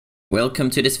Welcome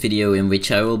to this video in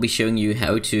which I will be showing you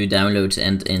how to download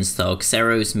and install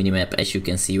Xaero'S Minimap, as you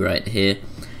can see right here.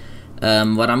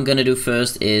 What I'm gonna do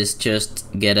first is just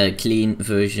get a clean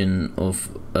version of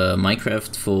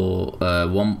Minecraft for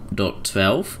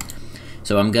 1.12.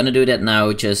 So I'm gonna do that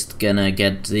now, just gonna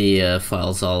get the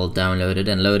files all downloaded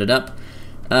and loaded up.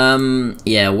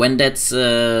 Yeah, when that's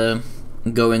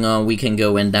going on, we can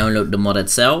go and download the mod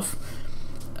itself.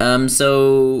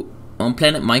 So on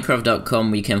planetminecraft.com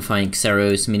we can find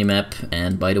Xaero'S Minimap,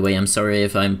 and by the way, I'm sorry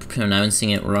if I'm pronouncing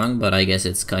it wrong, but I guess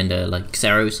it's kinda like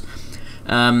Xaero'S.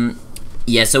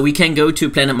 Yeah, so we can go to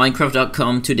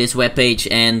planetminecraft.com to this webpage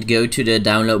and go to the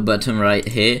download button right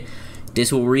here.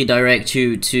 This will redirect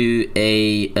you to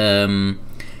a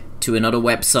to another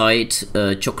website,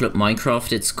 Chocolate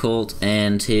Minecraft it's called,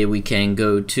 and here we can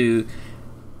go to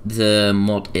the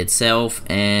mod itself,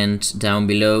 and down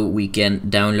below we can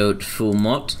download full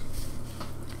mod.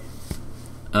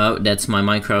 Oh, that's my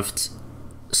Minecraft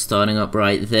starting up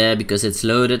right there because it's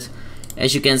loaded.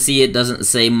 As you can see, it doesn't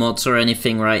say mods or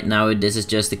anything right now. This is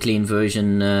just a clean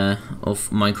version of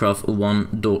Minecraft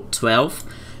 1.12.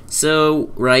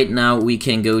 So right now we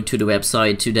can go to the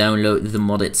website to download the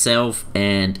mod itself,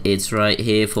 and it's right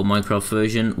here for Minecraft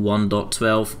version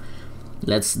 1.12.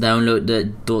 Let's download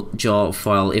the .jar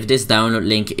file. If this download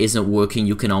link isn't working,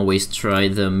 you can always try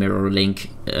the mirror link.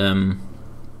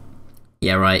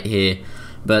 Yeah, right here.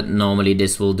 But normally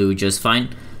this will do just fine.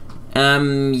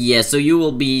 Yeah, so you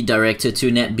will be directed to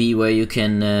NetB where you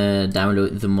can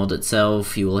download the mod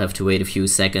itself. You will have to wait a few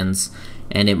seconds,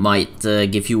 and it might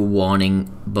give you a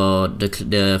warning, but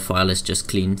the file is just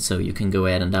clean, so you can go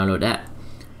ahead and download that.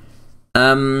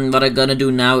 What I'm gonna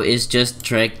do now is just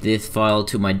drag this file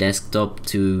to my desktop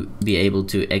to be able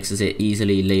to access it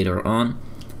easily later on.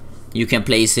 You can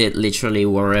place it literally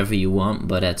wherever you want,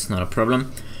 but that's not a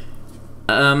problem.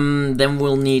 Then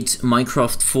we'll need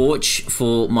Minecraft Forge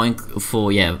for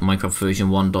Minecraft version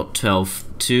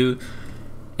 1.12.2,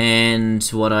 and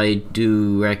what I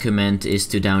do recommend is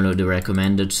to download the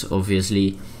recommended.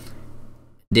 Obviously,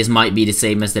 this might be the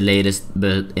same as the latest,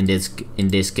 but in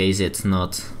this case it's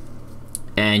not.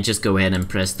 And just go ahead and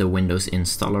press the Windows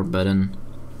installer button.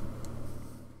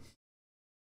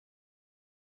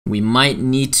 We might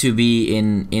need to be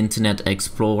in Internet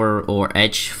Explorer or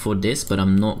Edge for this, but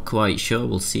I'm not quite sure.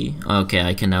 We'll see. Okay,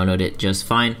 I can download it just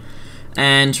fine.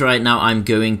 And right now I'm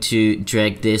going to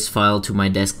drag this file to my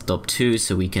desktop too,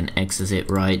 so we can access it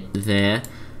right there.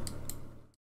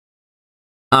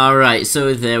 Alright,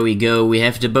 so there we go. We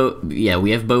have both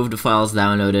the files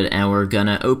downloaded, and we're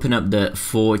gonna open up the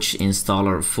Forge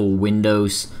installer for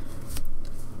Windows.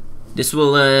 This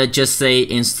will just say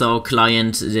install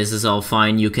client. This is all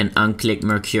fine. You can unclick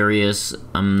Mercurius.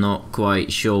 I'm not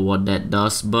quite sure what that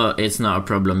does, but it's not a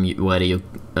problem whether you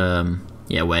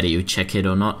check it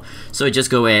or not. So just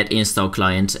go ahead, install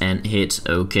client, and hit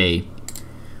OK.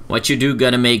 What you do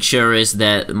gotta make sure is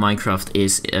that Minecraft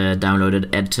is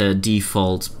downloaded at a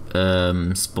default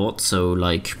spot, so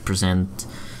like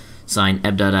 %sign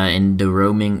app data in the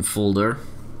roaming folder.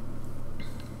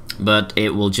 But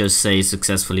it will just say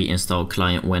successfully install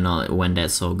client when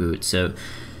that's all good. So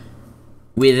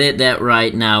we did that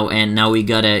right now, and now we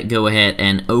gotta go ahead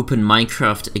and open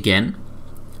Minecraft again.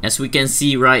 As we can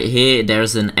see right here,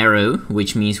 there's an arrow,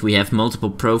 which means we have multiple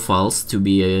profiles to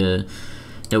be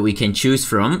that we can choose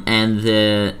from, and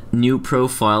the new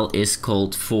profile is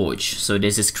called Forge. So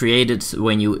this is created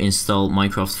when you install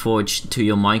Minecraft Forge to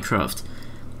your Minecraft.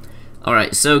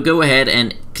 Alright, so go ahead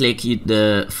and click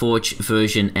the Forge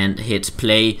version and hit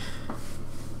play.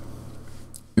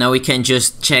 Now we can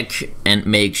just check and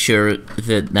make sure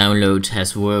the download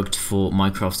has worked for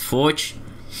Minecraft Forge.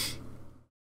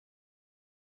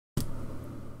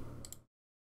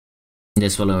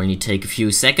 This will only take a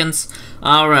few seconds.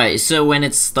 Alright, so when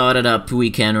it's started up, we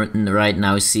can right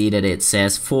now see that it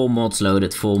says 4 mods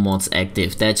loaded, 4 mods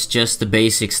active. That's just the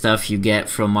basic stuff you get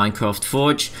from Minecraft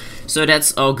Forge. So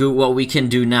that's all good. What we can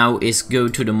do now is go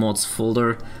to the mods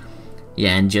folder.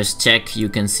 Yeah, and just check. You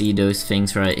can see those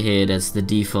things right here. That's the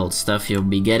default stuff you'll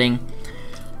be getting.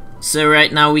 So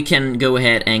right now we can go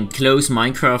ahead and close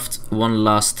Minecraft one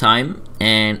last time.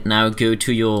 And now go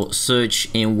to your search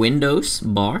in Windows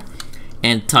bar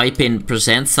and type in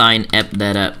 %sign app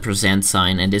data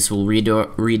 %sign, and this will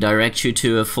redirect you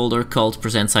to a folder called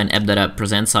 %sign app data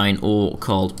 %sign, or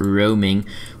called roaming,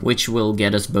 which will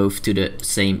get us both to the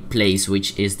same place,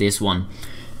 which is this one.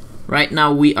 Right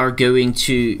now we are going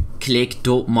to click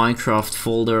 .minecraft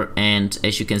folder, and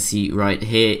as you can see right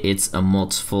here, it's a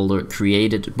mods folder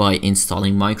created by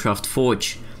installing Minecraft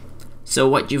Forge. So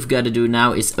what you've got to do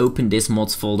now is open this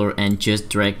mods folder and just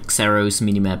drag Xaero'S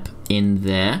Minimap in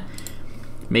there.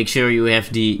 make sure you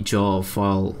have the jar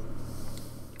file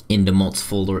in the mods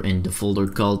folder, in the folder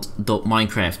called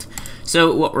 .minecraft.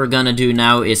 So what we're gonna do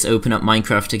now is open up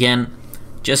Minecraft again.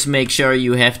 Just make sure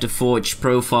you have the Forge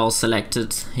profile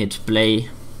selected, hit play,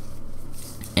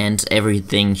 and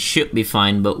everything should be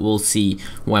fine, but we'll see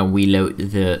when we load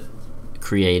the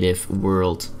creative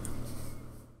world.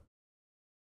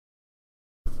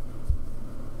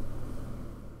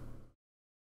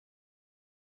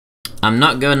 I'm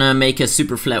not gonna make a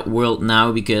super flat world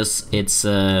now because it's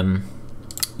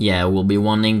yeah, we'll be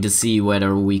wanting to see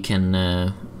whether we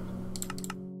can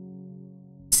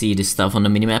see the stuff on the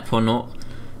minimap or not.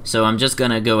 So I'm just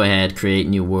gonna go ahead, create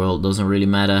new world. Doesn't really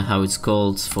matter how it's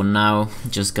called for now,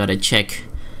 just gotta check.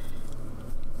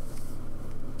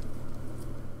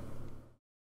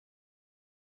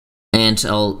 And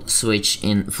I'll switch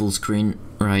in full screen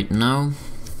right now.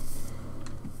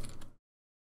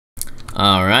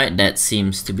 Alright, that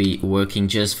seems to be working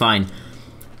just fine.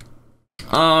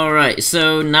 Alright,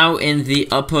 so now in the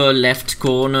upper left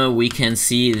corner we can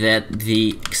see that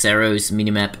the Xaero'S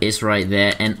minimap is right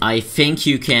there, and I think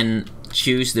you can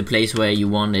choose the place where you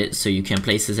want it, so you can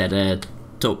place it at a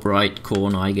top right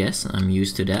corner, I guess. I'm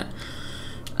used to that.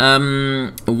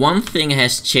 One thing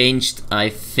has changed, I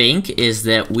think, is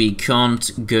that we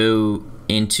can't go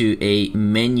into a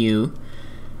menu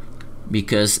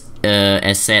because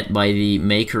as said by the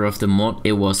maker of the mod,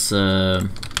 it was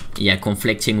yeah,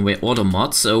 conflicting with other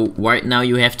mods. So right now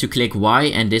you have to click Y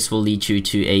and this will lead you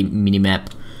to a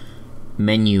minimap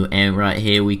menu, and right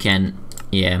here we can,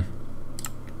 yeah,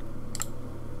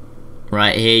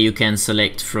 right here you can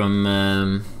select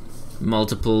from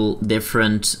multiple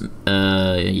different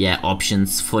yeah,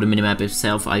 options for the minimap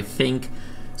itself. I think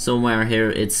somewhere here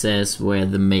it says where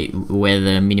the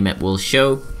minimap will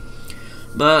show,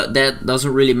 but that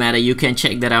doesn't really matter. You can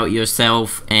check that out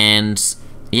yourself. And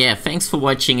yeah, thanks for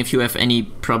watching. If you have any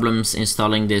problems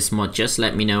installing this mod, just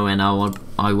let me know and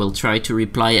I will try to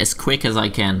reply as quick as I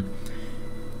can.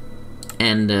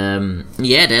 And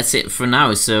yeah, that's it for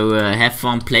now. So have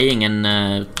fun playing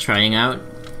and trying out.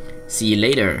 See you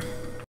later.